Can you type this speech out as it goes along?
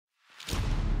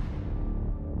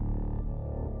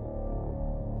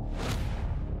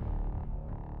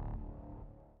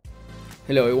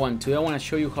Hello everyone, today I want to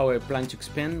show you how I plan to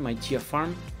expand my chia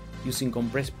farm using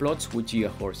compressed plots with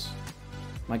GigaHorse.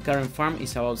 My current farm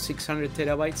is about 600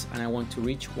 terabytes and I want to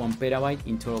reach 1 petabyte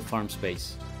in total farm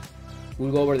space.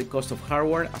 We'll go over the cost of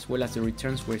hardware as well as the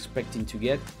returns we're expecting to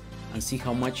get and see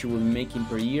how much we will be making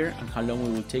per year and how long it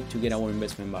will take to get our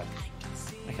investment back.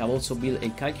 I have also built a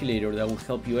calculator that will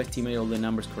help you estimate all the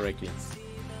numbers correctly.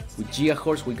 With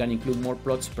GigaHorse we can include more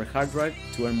plots per hard drive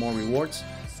to earn more rewards,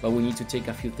 but we need to take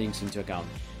a few things into account.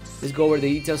 Let's go over the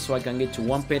details so I can get to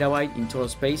 1 petabyte in total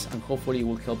space and hopefully it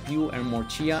will help you earn more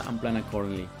chia and plan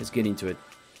accordingly. Let's get into it.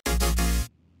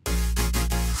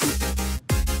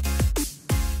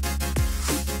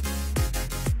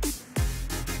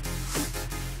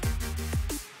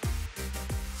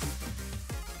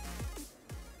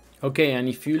 Okay, and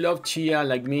if you love chia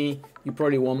like me, you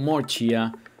probably want more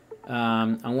chia.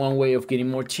 And one way of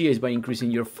getting more chia is by increasing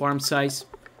your farm size,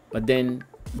 but then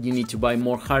you need to buy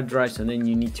more hard drives and then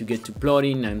you need to get to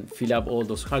plotting and fill up all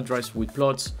those hard drives with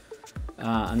plots,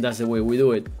 and that's the way we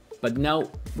do it. But now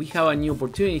we have a new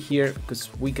opportunity here because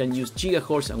we can use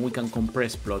GigaHorse and we can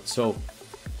compress plots, so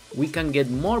we can get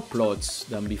more plots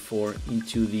than before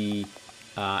into the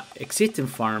existing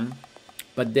farm,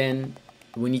 but then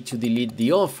we need to delete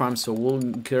the old farm, so we'll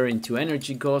incur into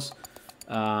energy costs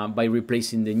by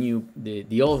replacing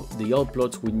the old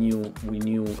plots with new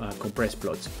compressed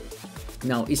plots.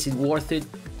 Now, is it worth it?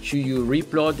 Should you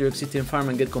replot your existing farm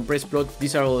and get compressed plots?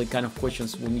 These are all the kind of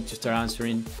questions we need to start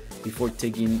answering before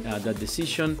taking that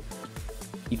decision.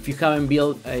 If you haven't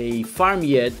built a farm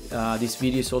yet, this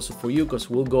video is also for you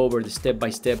because we'll go over the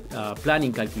step-by-step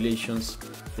planning calculations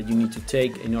that you need to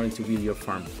take in order to build your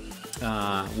farm.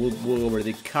 We'll go over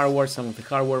the hardware, some of the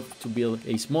hardware to build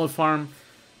a small farm,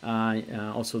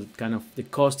 also kind of the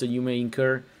cost that you may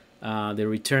incur, the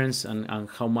returns, and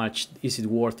how much is it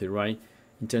worth it, right?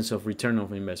 In terms of return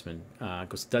of investment,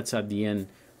 because that's at the end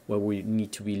what we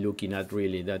need to be looking at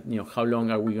really, that, you know, how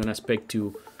long are we going to expect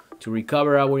to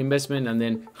recover our investment, and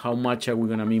then how much are we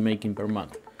going to be making per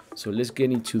month. So let's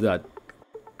get into that.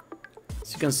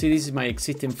 As you can see, this is my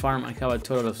existing farm. I have a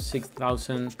total of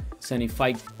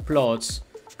 6,075 plots,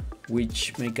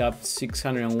 which make up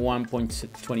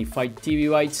 601.25 TB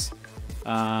bytes,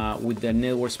 with the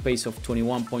network space of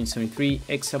 21.73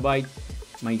 exabyte.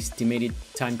 My estimated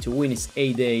time to win is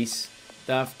 8 days.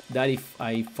 That if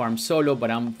I farm solo, but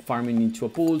I'm farming into a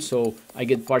pool, so I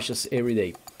get partials every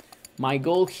day. My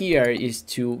goal here is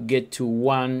to get to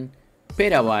 1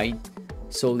 petabyte.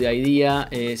 So the idea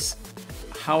is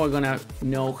how I'm gonna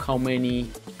know how many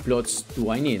plots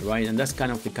do I need, right? And that's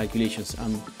kind of the calculations.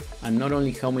 And not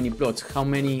only how many plots, how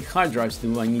many hard drives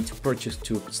do I need to purchase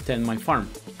to extend my farm?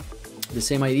 The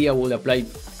same idea will apply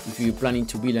if you're planning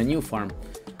to build a new farm.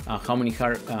 How many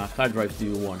hard drives do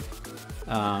you want?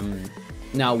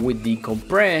 Now with the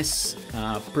compressed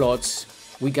plots,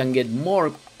 we can get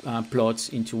more plots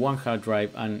into one hard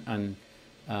drive, and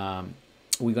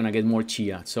we're gonna get more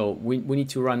chia. So we need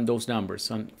to run those numbers.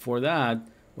 And for that,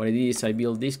 what I did is I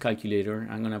built this calculator.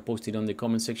 I'm gonna post it on the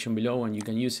comment section below and you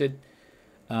can use it.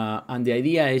 And the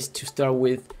idea is to start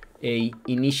with a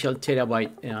initial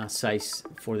terabyte size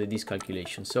for this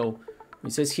calculation. So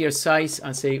it says here size,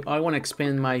 and say I want to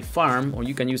expand my farm, or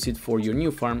you can use it for your new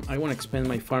farm. I want to expand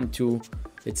my farm to,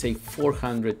 let's say,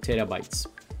 400 terabytes.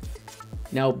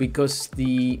 Now, because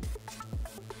the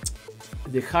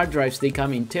hard drives, they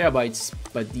come in terabytes,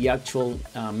 but the actual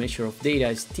measure of data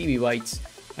is TB bytes,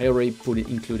 I already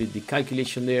included the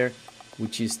calculation there,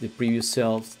 which is the previous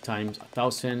cells times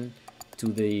 1000 to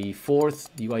the fourth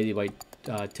divided by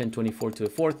 1024 to the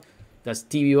fourth. That's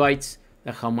TB bytes.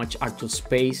 That's how much actual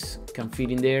space can fit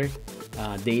in there,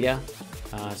 data.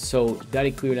 So that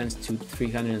equivalents to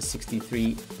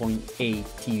 363.8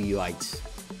 TB bytes.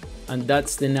 And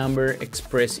that's the number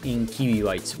expressed in KB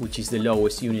bytes, which is the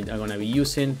lowest unit I'm gonna be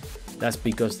using. That's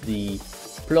because the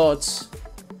plots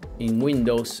in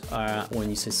Windows are,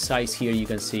 when it says size here, you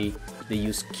can see they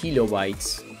use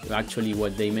kilobytes. Actually,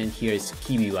 what they meant here is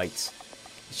KB bytes.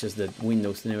 It's just that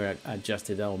Windows never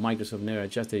adjusted, or Microsoft never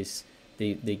adjusted.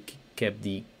 They kept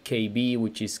the KB,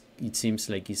 which is, it seems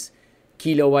like it's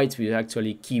kilobytes, but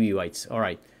actually KB bytes. All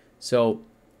right, so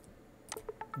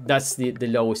that's the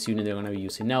lowest unit they're gonna be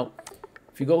using. Now,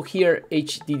 if you go here,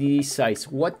 HDD size,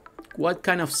 what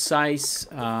kind of size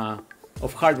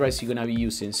of hard drives you're gonna be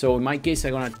using? So in my case,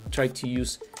 I'm gonna try to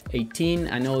use 18.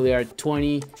 I know there are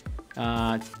 20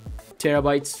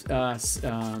 terabytes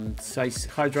size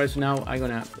hard drives now. I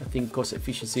think cost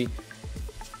efficiency,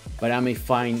 but I may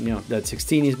find, you know, that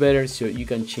 16 is better, so you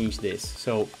can change this.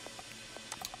 So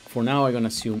for now, I'm gonna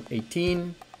assume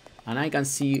 18, and I can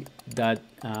see that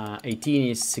 18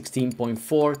 is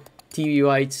 16.4 TB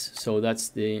bytes, so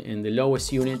that's in the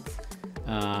lowest unit.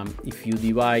 If you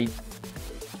divide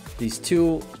these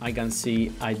two, I can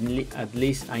see at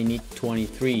least I need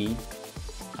 23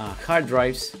 hard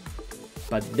drives,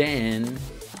 but then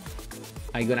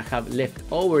I'm gonna have left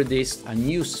over this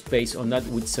unused space on that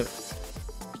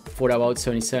for about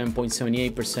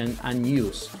 77.78%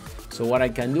 unused. So what I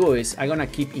can do is I'm gonna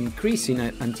keep increasing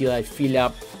it until I fill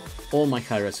up all my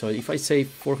hard drives. So if I say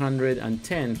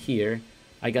 410 here,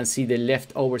 I can see the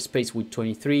leftover space with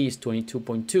 23 is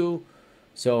 22.2.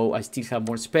 So I still have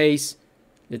more space.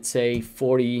 Let's say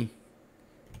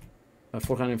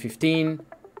 415.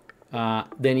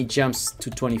 Then it jumps to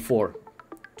 24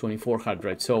 hard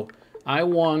drives. So I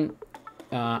want,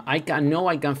 I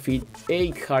can fit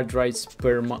 8 hard drives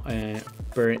per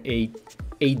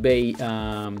 8-bay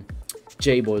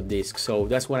JBoard disk. So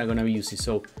that's what I'm gonna be using.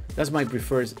 So that's my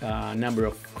preferred number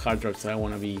of hard drives that I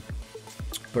wanna be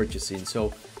purchasing.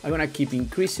 So I'm gonna keep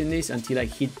increasing this until I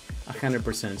hit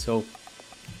 100%. So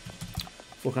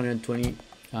 420,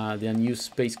 the unused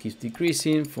space keeps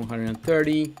decreasing.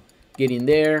 430, getting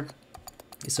there.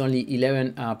 It's only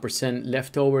 11%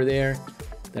 left over there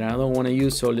that I don't want to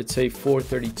use. So let's say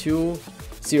 432,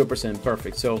 0%,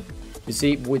 perfect. So you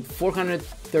see, with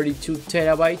 432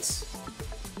 terabytes,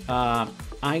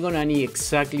 I'm gonna need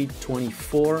exactly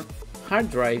 24 hard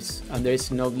drives, and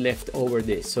there's no left over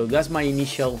this. So that's my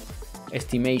initial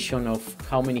estimation of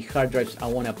how many hard drives I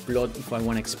want to plot if I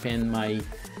want to expand my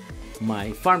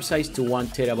farm size to 1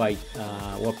 terabyte,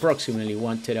 or approximately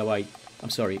 1 terabyte. I'm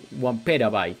sorry, 1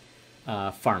 petabyte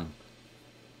farm.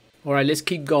 All right, let's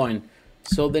keep going.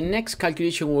 So the next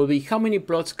calculation will be how many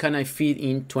plots can I fit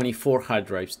in 24 hard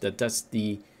drives. That's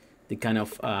the kind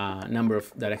of number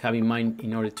that I have in mind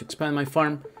in order to expand my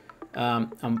farm.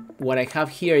 What I have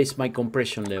here is my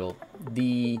compression level.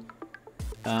 The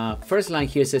first line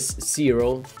here says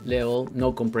 0 level,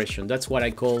 no compression. That's what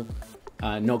I call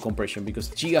no compression, because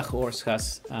GigaHorse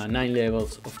has 9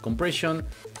 levels of compression.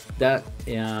 That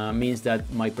means that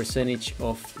my percentage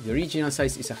of the original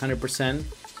size is 100%,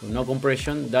 so no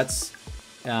compression. That's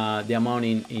the amount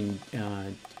in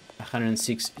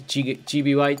 106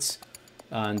 GB bytes,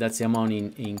 and that's the amount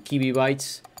in PiB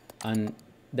bytes, and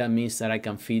that means that I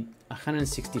can fit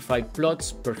 165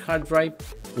 plots per hard drive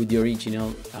with the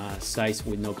original size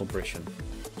with no compression.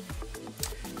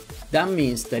 That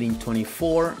means that in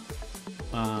 24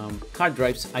 hard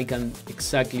drives I can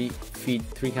exactly fit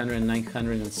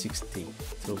 3,960,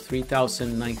 so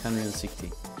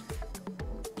 3,960.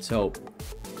 So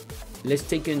let's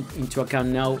take into account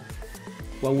now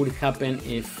what would happen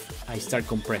if I start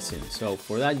compressing. So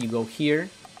for that, you go here,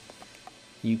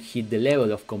 you hit the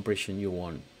level of compression you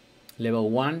want. Level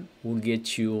 1 will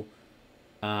get you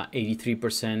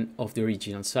 83% of the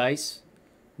original size,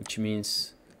 which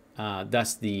means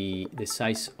that's the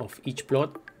size of each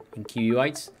plot in PiB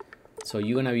bytes. So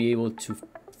you're gonna be able to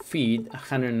feed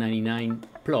 199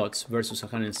 plots versus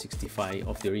 165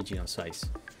 of the original size.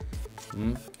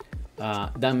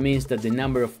 That means that the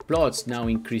number of plots now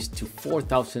increased to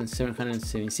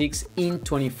 4,776 in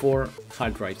 24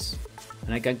 hard drives.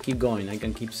 And I can keep going, I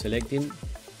can keep selecting.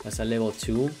 That's a level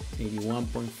 2,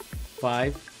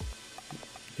 81.5.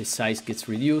 The size gets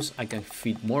reduced, I can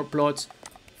fit more plots,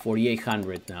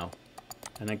 4,800 now.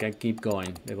 And I can keep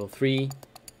going, level 3,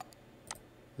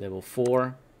 level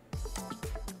 4,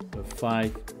 level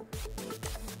 5,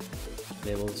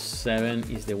 level 7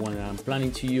 is the one that I'm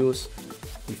planning to use.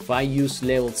 If I use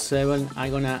level 7,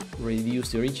 I'm gonna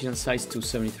reduce the original size to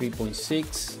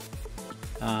 73.6.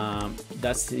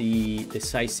 That's the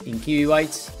size in PiB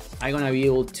bytes. I'm gonna be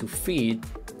able to feed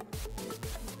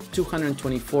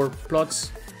 224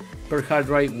 plots per hard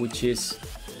drive, which is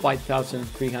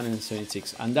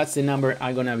 5,376, and that's the number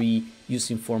I'm gonna be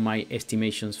using for my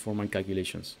estimations, for my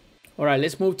calculations. All right,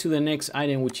 let's move to the next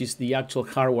item, which is the actual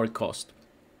hardware cost.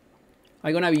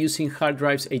 I'm gonna be using hard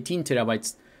drives, 18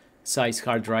 terabytes size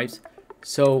hard drives.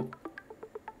 So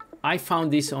I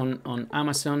found this on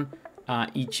Amazon,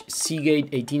 each Seagate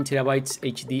 18 terabytes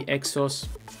HD Exos.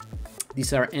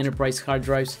 These are enterprise hard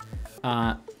drives,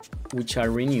 which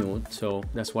are renewed, so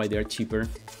that's why they're cheaper.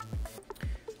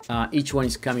 Each one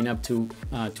is coming up to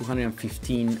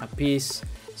 215 a piece.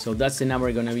 So that's the number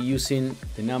I'm gonna be using.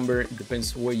 The number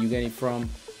depends where you get it from,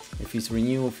 if it's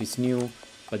renewed, if it's new,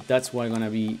 but that's what I'm gonna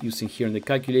be using here in the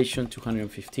calculation,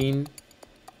 215.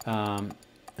 And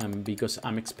because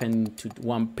I'm expanding to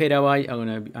 1 petabyte,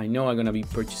 I know I'm gonna be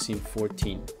purchasing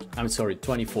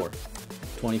 24.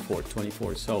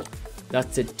 So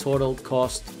that's the total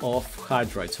cost of hard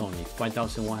drives only,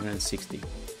 5,160.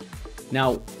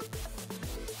 Now,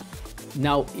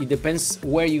 Now it depends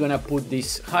where you're gonna put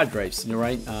these hard drives,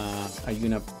 right? Are you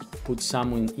gonna put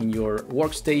some in your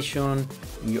workstation,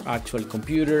 in your actual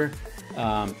computer?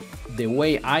 The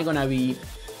way I'm gonna be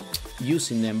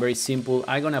using them, very simple.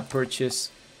 I'm gonna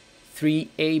purchase 3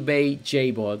 PiB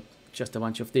JBOD, just a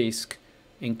bunch of disk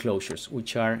enclosures,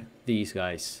 which are these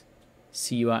guys.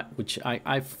 Siva, which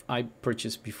I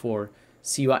purchased before.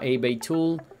 Siva PiB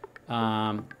tool.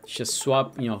 Just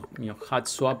swap, hot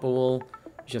swappable.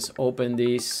 Just open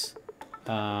this.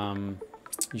 You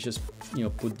just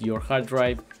put your hard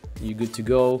drive. You're good to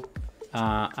go.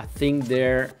 I think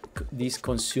these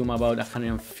consume about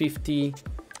 150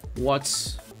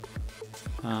 watts.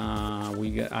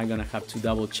 I'm gonna have to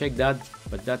double check that,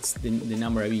 but that's the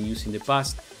number I've been using in the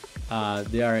past.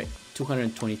 They are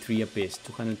 223 apiece,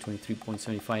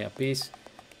 223.75 apiece,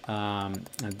 and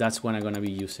that's what I'm gonna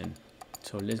be using.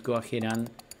 So let's go ahead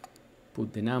and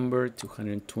put the number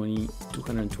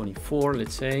 224,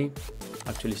 let's say.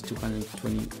 Actually it's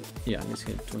 220, yeah, let's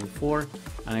hit 24,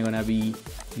 and I'm gonna be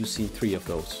using 3 of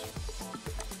those.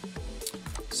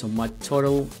 So my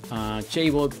total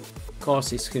JBOD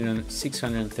cost is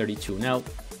 632. Now,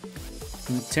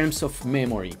 in terms of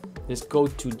memory, let's go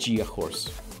to GigaHorse.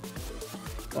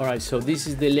 All right, so this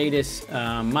is the latest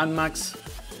Mad Max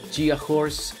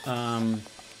GigaHorse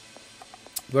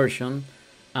version,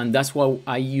 and that's what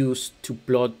I use to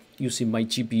plot using my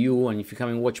GPU. And if you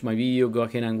haven't watched my video, go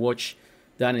ahead and watch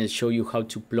that, and I'll show you how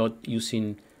to plot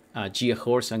using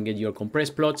GigaHorse and get your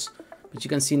compressed plots. But you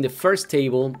can see in the first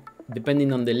table,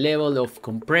 depending on the level of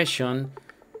compression,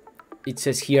 it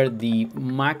says here the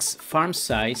max farm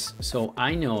size. So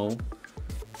I know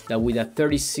that with a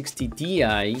 3060 Ti,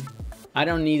 I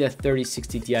don't need a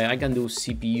 3060 Ti. I can do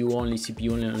CPU only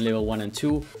on level 1 and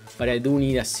 2, but I do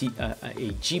need a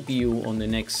GPU on the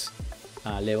next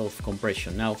level of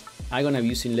compression. Now I'm gonna be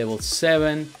using level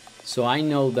 7, so I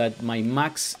know that my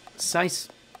max size,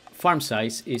 farm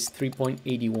size, is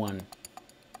 3.81.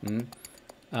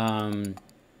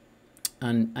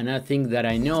 And another thing that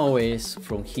I know is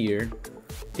from here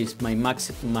is my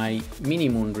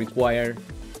minimum required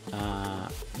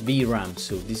VRAM.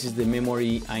 So this is the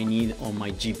memory I need on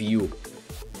my GPU.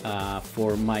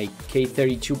 For my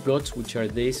K32 plots, which are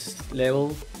this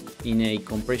level, in a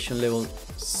compression level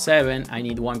 7, I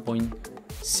need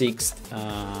 1.6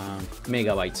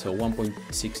 megabytes, so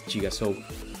 1.6 giga. So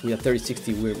with a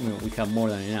 3060, we have more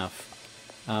than enough.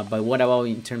 But what about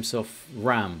in terms of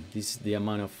RAM? This is the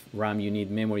amount of RAM you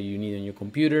need, memory you need on your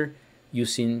computer,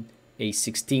 using a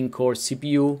 16-core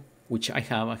CPU, which I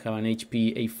have. I have an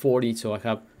HP A40, so I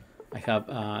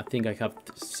think I have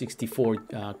 64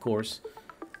 cores.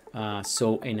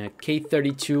 So in a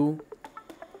K32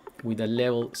 with a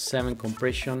level 7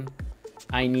 compression,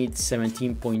 I need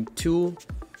 17.2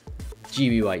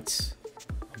 GB,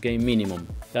 okay, minimum.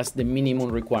 That's the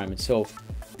minimum requirement. So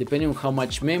depending on how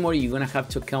much memory, you're gonna have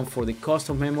to account for the cost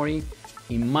of memory.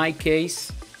 In my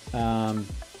case, I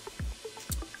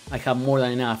have more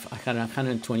than enough. I had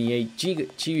 128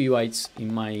 GB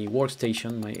in my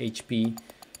workstation, my HP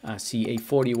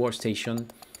A40 workstation.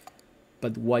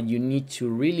 But what you need to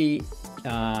really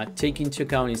take into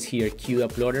account is here, CUDA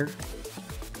plotter.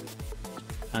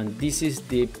 And this is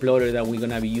the plotter that we're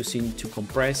gonna be using to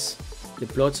compress the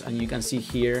plots. And you can see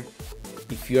here,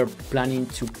 if you're planning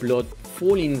to plot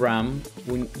full in RAM,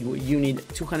 you need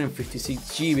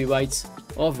 256 GB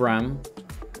of RAM,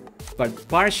 but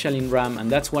partial in RAM,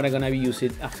 and that's what I'm gonna be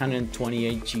using,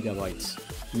 128 gigabytes.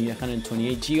 You need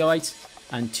 128 gigabytes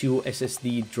and 2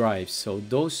 SSD drives. So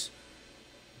those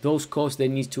costs, they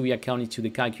need to be accounted to the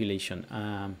calculation.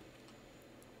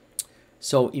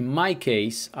 So in my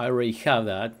case, I already have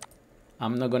that.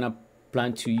 I'm not gonna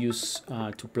plan to use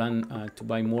to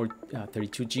buy more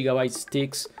 32 gigabyte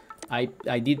sticks. I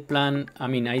did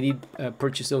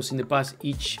purchase those in the past.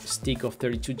 Each stick of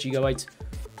 32 gigabytes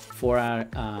for a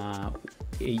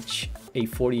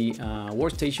A40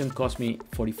 workstation cost me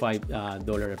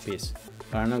 $45 a piece.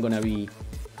 But I'm not gonna be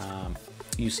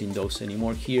using those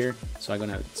anymore here, so I'm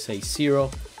gonna say 0.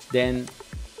 Then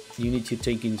you need to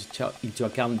take into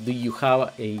account, do you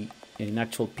have an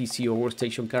actual PC or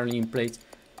workstation currently in place?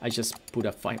 I just put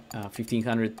a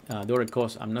 $1,500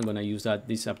 cost. I'm not gonna use that.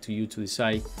 This is up to you to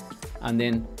decide. And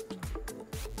then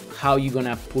how you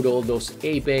gonna put all those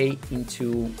PiB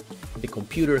into the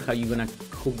computer, how you gonna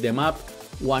hook them up.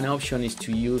 One option is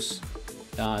to use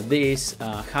these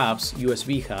hubs,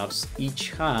 USB hubs. Each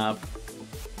hub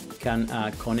can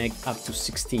connect up to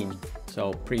 16.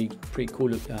 So pretty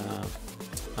cool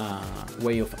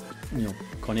way of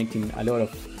connecting a lot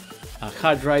of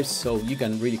hard drives, so you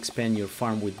can really expand your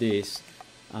farm with this.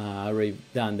 I already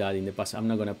done that in the past. I'm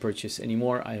not gonna purchase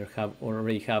anymore. I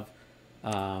already have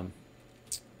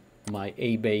my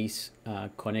A base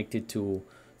connected to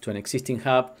an existing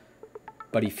hub.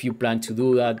 But if you plan to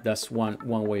do that, that's one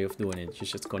way of doing it. You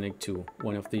just connect to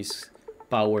one of these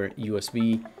power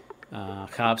USB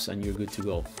hubs and you're good to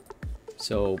go.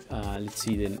 So let's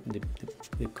see, the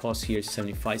cost here is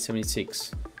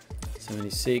 76.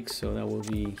 So that will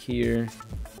be here.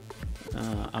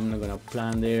 I'm not gonna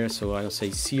plan there, so I'll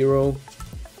say 0.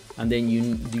 And then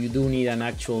you do need an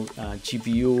actual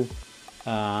GPU.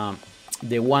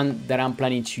 The one that I'm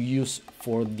planning to use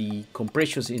for the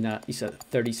compressions is a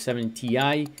 37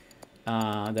 Ti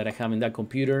that I have in that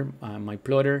computer, my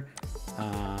plotter,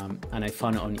 and I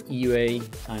found on eBay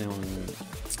and on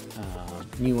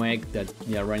Newegg that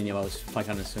they are running about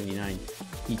 $579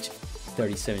 each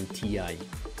 37 Ti.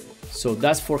 So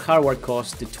that's for hardware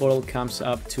cost. The total comes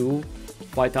up to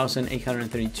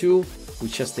 $5,832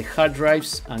 with just the hard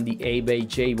drives and the A-Bay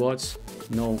JBots.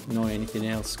 No anything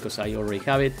else because I already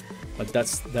have it. But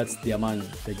that's the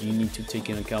amount that you need to take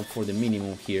into account for the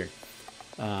minimum here.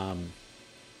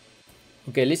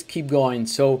 Okay, let's keep going.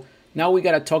 So now we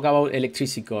gotta talk about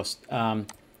electricity cost.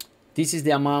 This is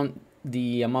the amount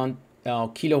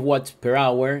kilowatts per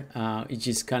hour, which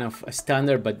is kind of a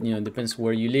standard, but it depends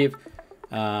where you live.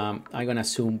 I'm gonna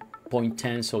assume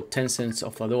 0.10, so 10 cents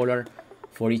of a dollar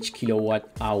for each kilowatt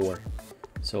hour.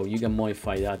 So you can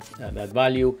modify that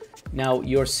value. Now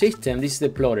your system, this is the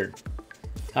plotter,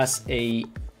 has a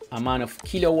amount of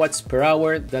kilowatts per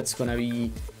hour. That's gonna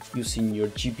be using your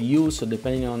GPU. So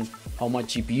depending on how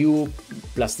much GPU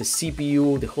plus the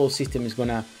CPU, the whole system is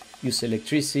gonna use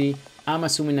electricity. I'm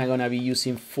assuming I'm gonna be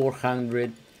using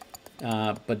 400,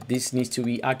 but this needs to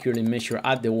be accurately measured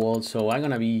at the wall. So I'm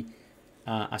gonna be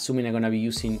assuming I'm gonna be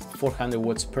using 400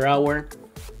 watts per hour.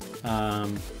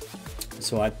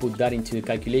 So I put that into the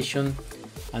calculation.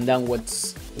 And then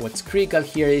what's critical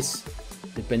here is,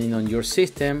 depending on your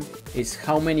system, is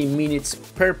how many minutes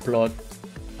per plot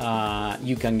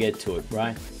you can get to it,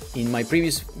 right? In my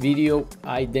previous video,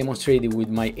 I demonstrated with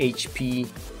my HP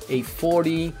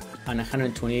 840 and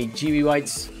 128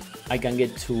 GB, I can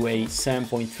get to a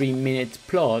 7.3 minute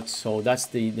plot. So that's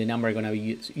the number I'm gonna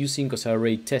be using because I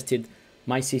already tested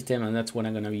my system and that's what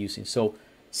I'm gonna be using. So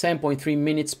 7.3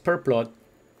 minutes per plot.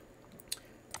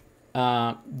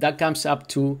 That comes up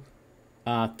to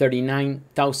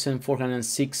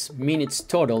 39,406 minutes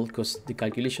total because the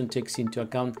calculation takes into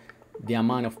account the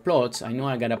amount of plots. I know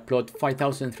I got a plot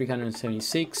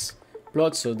 5,376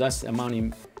 plots, so that's the amount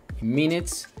in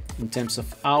minutes. In terms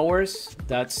of hours,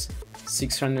 that's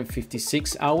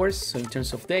 656 hours. So in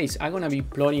terms of days, I'm gonna be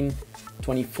plotting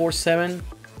 24/7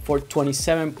 for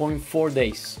 27.4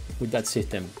 days with that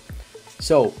system.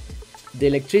 So the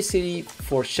electricity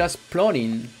for just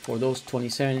plotting for those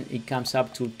 27, it comes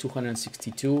up to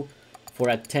 262 for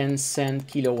a 10-cent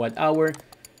kilowatt hour.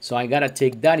 So I gotta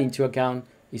take that into account.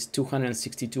 It's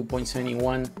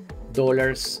 $262.71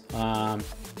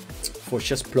 for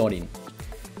just plotting.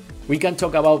 We can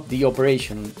talk about the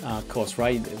operation cost,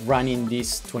 right? Running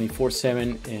this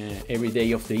 24/7 every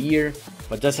day of the year,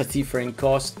 but that's a different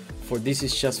cost. For this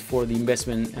is just for the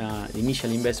investment, the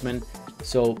initial investment.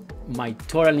 So my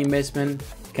total investment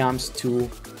comes to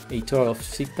a total of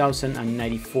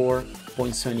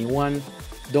 $6,094.71,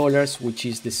 which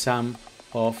is the sum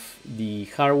of the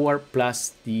hardware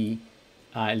plus the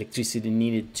electricity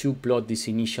needed to plot this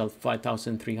initial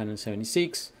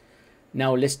 5,376.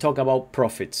 Now let's talk about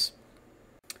profits.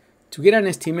 To get an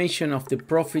estimation of the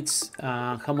profits,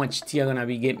 how much chia I'm gonna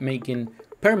be making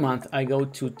per month, I go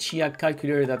to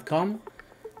chiacalculator.com,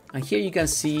 and here you can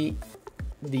see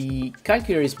the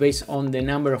calculator is based on the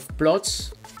number of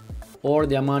plots or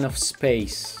the amount of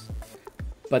space,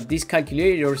 but these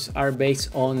calculators are based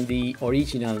on the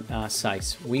original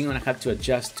size. We're gonna have to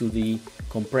adjust to the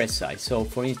compressed size. So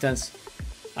for instance,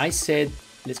 I said,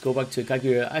 let's go back to the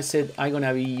calculator. I said I'm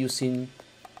gonna be using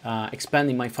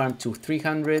expanding my farm to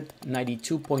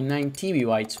 392.9 TB,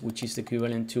 which is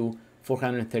equivalent to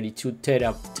 432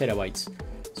 terabytes.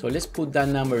 So let's put that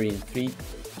number in,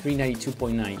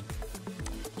 392.9.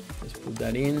 Let's put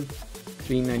that in,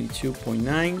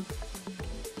 392.9.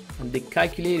 And the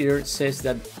calculator says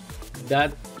that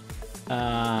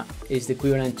is the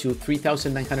equivalent to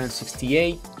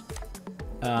 3,968.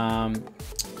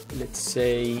 Let's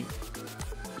say,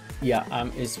 yeah,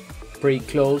 it's pretty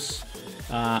close.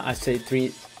 I say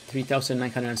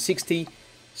 3,960.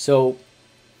 So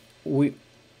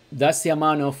that's the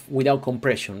amount of without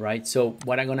compression, right? So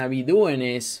what I'm gonna be doing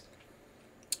is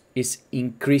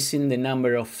increasing the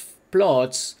number of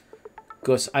plots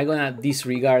because I'm gonna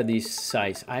disregard this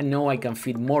size. I know I can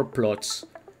fit more plots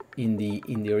in the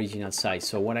original size.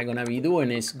 So what I'm gonna be doing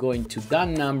is going to that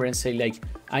number and say, like,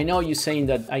 I know you're saying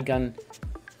that I can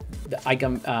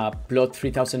plot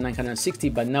 3,960,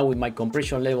 but now with my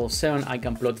compression level 7, I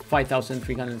can plot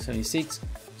 5,376.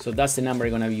 So that's the number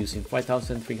I'm gonna be using,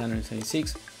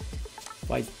 5,376,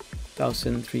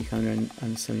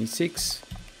 5,376.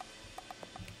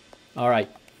 All right,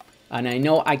 and I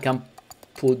know I can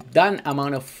put that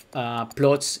amount of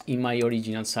plots in my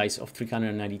original size of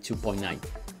 392.9.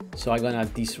 So I'm gonna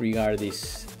disregard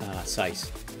this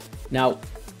size. Now,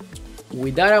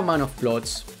 with that amount of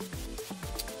plots,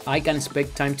 I can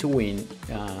expect time to win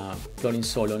plotting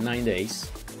solo 9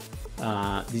 days.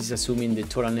 This is assuming the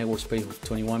total network space of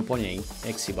 21.8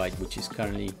 exabyte, which is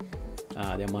currently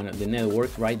the amount of the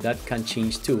network, right? That can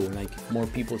change too. Like if more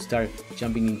people start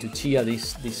jumping into Chia,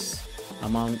 this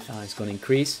amount is going to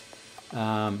increase.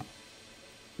 That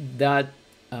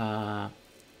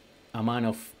amount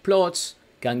of plots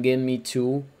can get me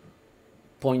to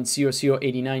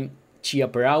 0.0089 Chia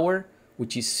per hour,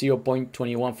 which is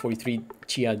 0.2143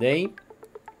 Chia a day,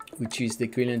 which is the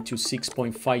equivalent to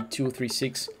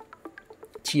 6.5236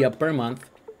 Chia per month,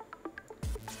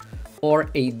 or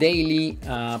a daily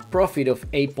profit of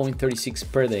 8.36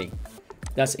 per day.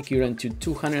 That's equivalent to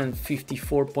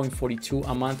 254.42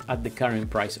 a month at the current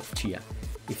price of Chia.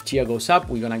 If Chia goes up,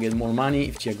 we're gonna get more money.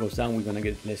 If Chia goes down, we're gonna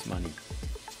get less money.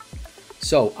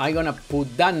 So I'm gonna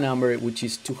put that number, which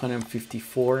is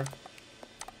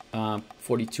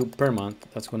 254.42 per month.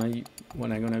 That's what I'm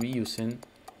gonna be using.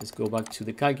 Let's go back to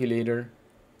the calculator.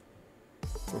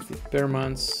 Profit per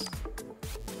month.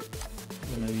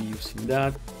 I'm gonna be using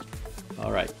that.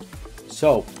 All right.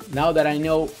 So now that I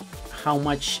know how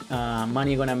much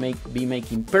money I'm gonna be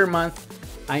making per month,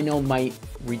 I know my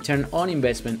return on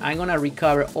investment. I'm gonna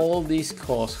recover all these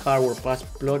costs, hardware plus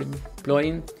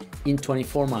plotting, in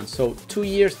 24 months. So 2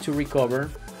 years to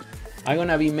recover. I'm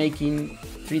gonna be making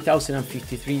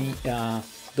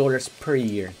 $3,053 per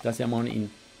year. That's the amount in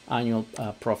annual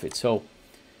profit. So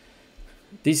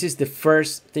this is the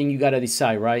first thing you gotta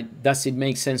decide, right? Does it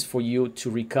make sense for you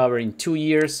to recover in 2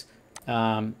 years?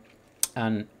 And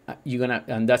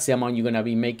that's the amount you're gonna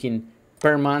be making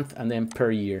per month and then per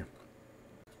year.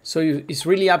 So it's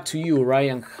really up to you,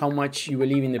 right? And how much you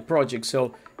believe in the project.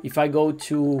 So if I go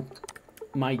to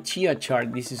my Chia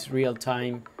chart, this is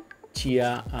real-time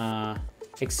Chia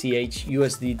XCH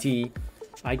USDT.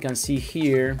 I can see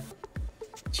here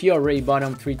Chia already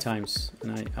bottomed 3 times,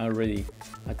 and I already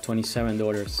at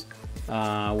 $27.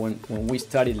 When we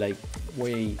started, like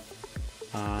way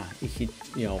it hit,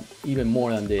 you know, even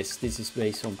more than this. This is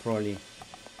based on probably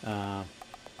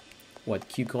what,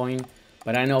 Qcoin,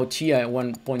 but I know Chia at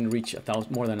one point reached 1,000,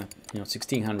 more than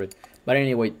 1,600. But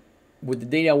anyway, with the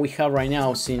data we have right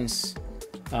now since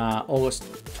August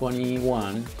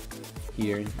 21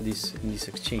 here in this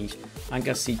exchange, I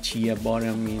can see Chia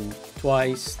bottoming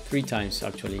twice, 3 times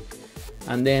actually,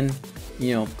 and then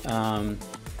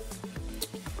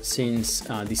since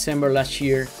December last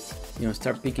year,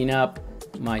 start picking up.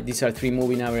 These are 3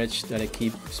 moving average that I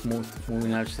keep, smooth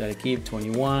moving average that I keep,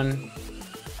 21,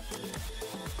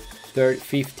 30,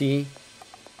 50,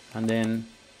 and then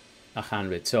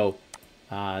 100. So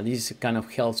this kind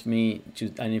of helps me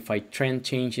to identify trend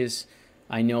changes.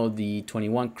 I know the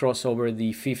 21 crossover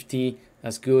the 50,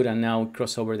 that's good, and now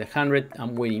crossover the 100.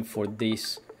 I'm waiting for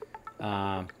this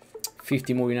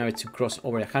 50 moving average to cross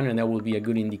over the 100. That will be a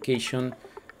good indication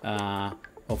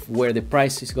of where the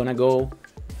price is gonna go.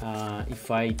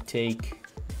 If I take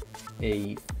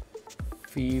a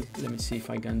PiB, let me see if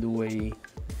I can do a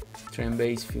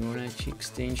trend-based Fibonacci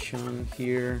extension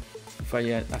here. If I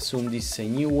assume this is a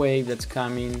new wave that's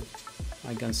coming,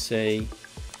 I can say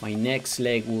my next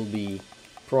leg will be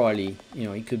probably,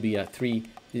 it could be a 3.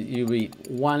 It will be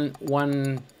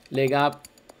one leg up,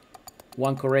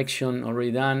 1 correction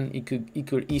already done. It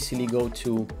could easily go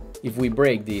to, if we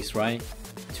break this, right,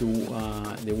 to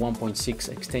the 1.6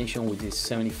 extension, which is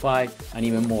 75, and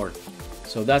even more.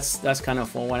 So that's kind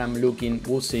of what I'm looking.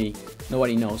 We'll see.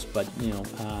 Nobody knows, but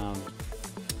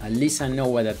at least I know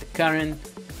what at the current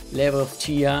level of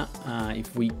Chia,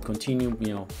 if we continue,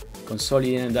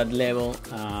 consolidating that level,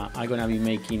 I'm gonna be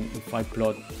making, if I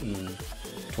plot in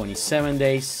 27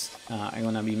 days, I'm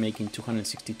gonna be making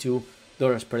 $262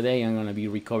 per day. I'm gonna be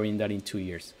recovering that in 2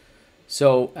 years.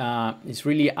 So it's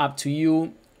really up to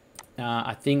you.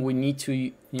 I think we need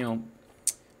to,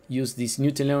 use this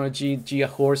new technology,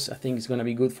 GigaHorse. I think it's gonna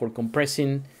be good for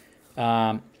compressing.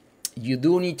 You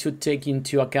do need to take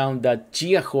into account that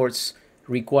GigaHorse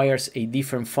requires a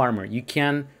different farmer. You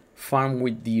can farm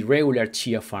with the regular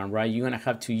Chia farm, right? You're gonna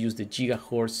have to use the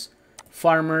GigaHorse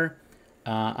farmer.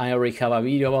 I already have a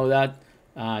video about that,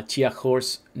 chia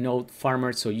horse node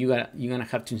farmer, so you're gonna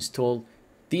have to install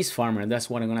this farmer. That's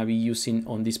what I'm gonna be using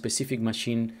on this specific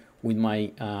machine with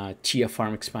my chia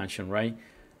farm expansion, right?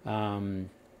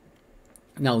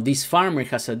 Now this farmer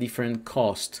has a different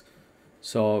cost.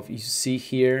 So if you see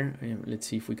here, let's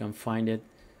see if we can find it.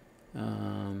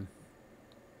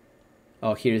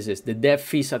 Oh, here it is. The dev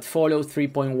fees at follow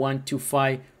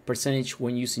 3.125%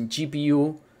 when using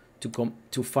GPU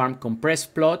to farm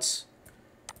compressed plots,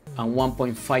 and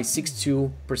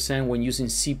 1.562% when using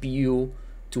CPU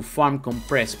to farm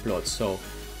compressed plots. So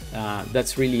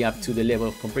that's really up to the level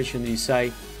of compression you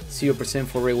decide. 0%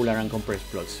 for regular and compressed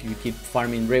plots. You keep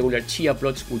farming regular chia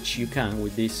plots, which you can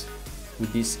with this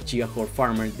chia horse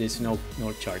farmer. There's no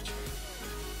charge.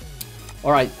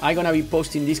 All right, I'm gonna be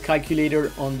posting this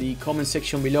calculator on the comment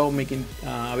section below, making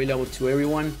available to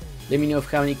everyone. Let me know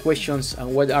if you have any questions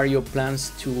and what are your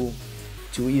plans to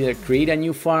either create a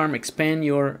new farm, expand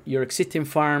your existing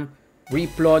farm,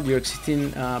 replot your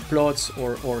existing plots,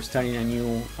 or starting a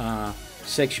new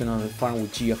section on the farm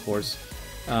with chia horse.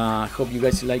 Hope you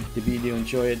guys liked the video,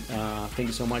 enjoy it. Thank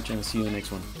you so much, and see you in the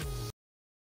next one.